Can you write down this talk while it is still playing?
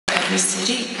her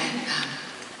city, and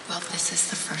well, this is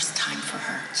the first time for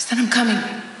her. She said, I'm coming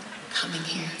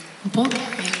here in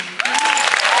Bulgaria.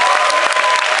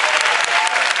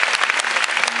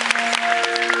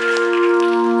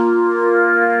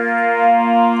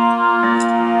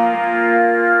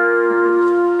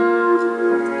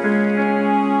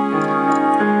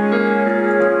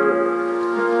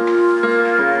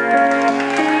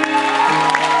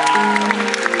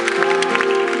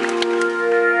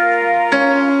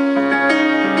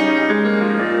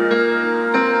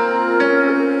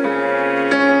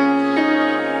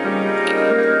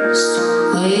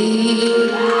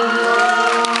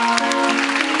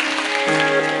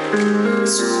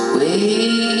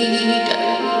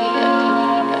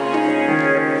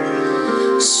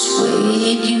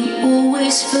 Suede, you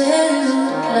always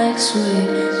felt like Suede.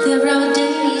 There are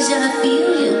days I feel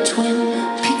your twin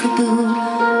peekaboo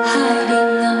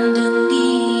hiding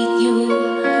underneath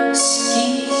your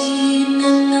skin,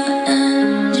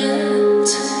 and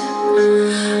just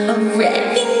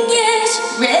revving, yes,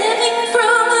 revving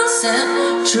from a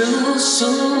central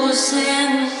source,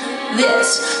 and this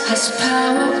has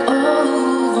power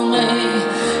over me.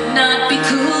 Not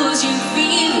because you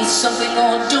feel something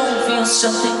or don't feel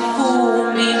something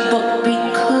for me, but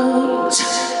because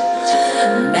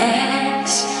Max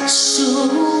so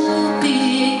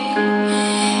big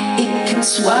it can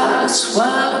swallow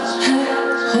her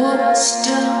whole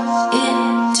stuff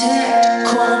intact.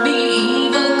 Call me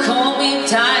evil, call me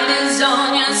Titus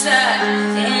on your side,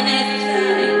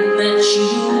 anything that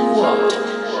you want.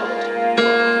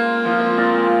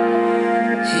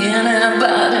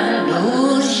 Anybody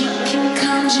knows you can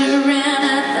conjure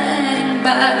anything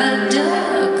by the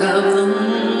dark of the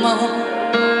moon.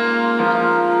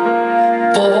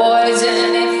 Boys,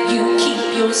 and if you keep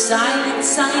your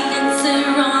silence on,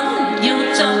 you'll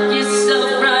talk yourself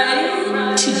right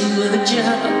into a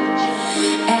job.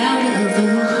 Out of the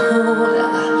hole,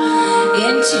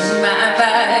 into my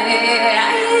body,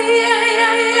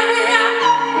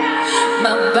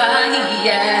 my body,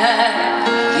 yeah.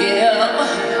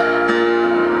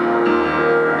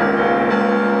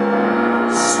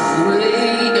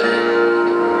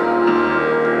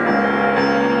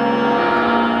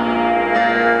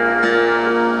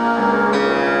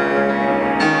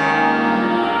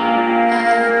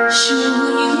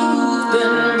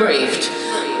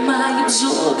 My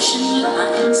absorption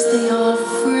lines, they are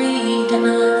frayed, and I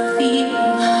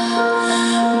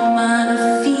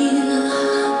feel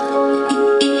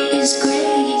it is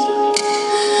great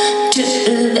to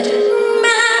let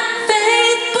my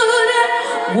faith, but I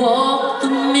walk the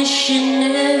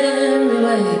missionary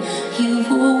way.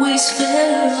 You've always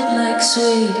felt like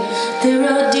Suede. There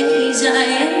are days I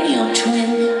am your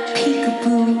twin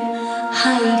peekaboo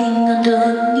hiding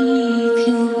underneath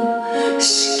your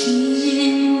skin.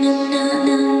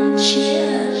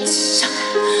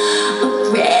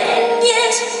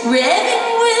 Revving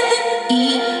with an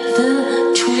ether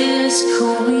twist.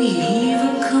 Call me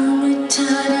evil, call me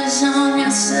Titus on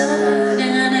your side,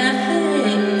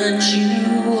 anything that you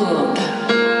want.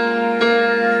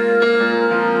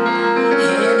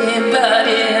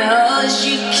 Anybody else,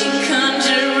 you can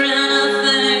conjure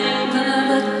anything by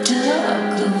the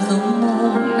dark of the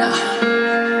moon.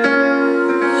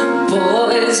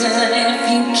 Boys, and if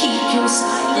you keep your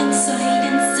silence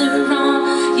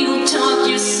on, you'll talk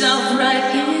yourself right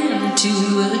into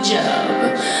a job.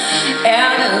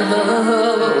 Out of a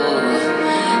hole,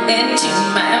 into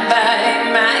my body,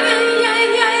 my body,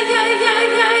 yeah.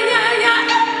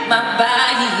 My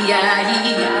body,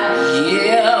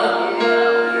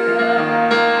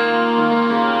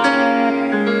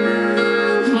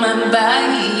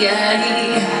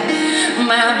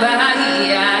 my body,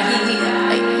 yeah.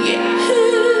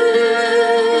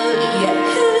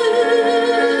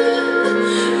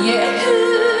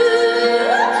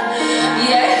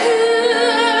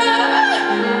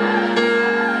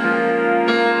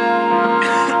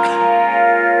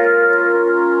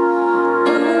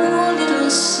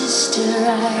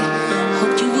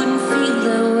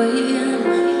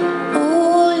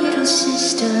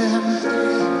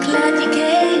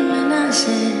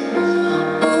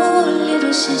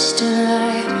 Sister, I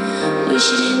wish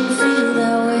you didn't feel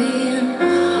that way. And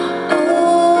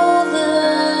oh,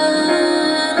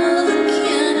 then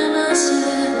again, and I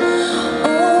said,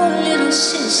 oh, little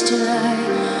sister, I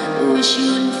wish you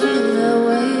wouldn't feel that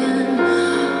way. And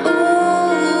oh,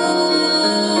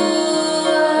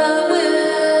 I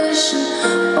wish,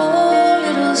 oh,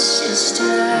 little sister, I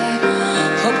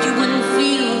hope you wouldn't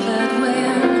feel that way.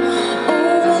 And oh,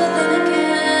 then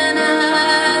again,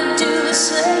 I do the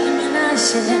same. I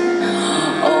said,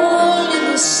 oh,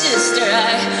 little sister,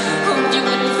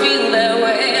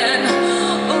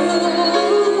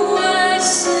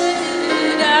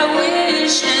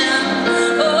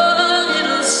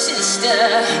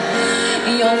 sister,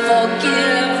 you'll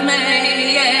forgive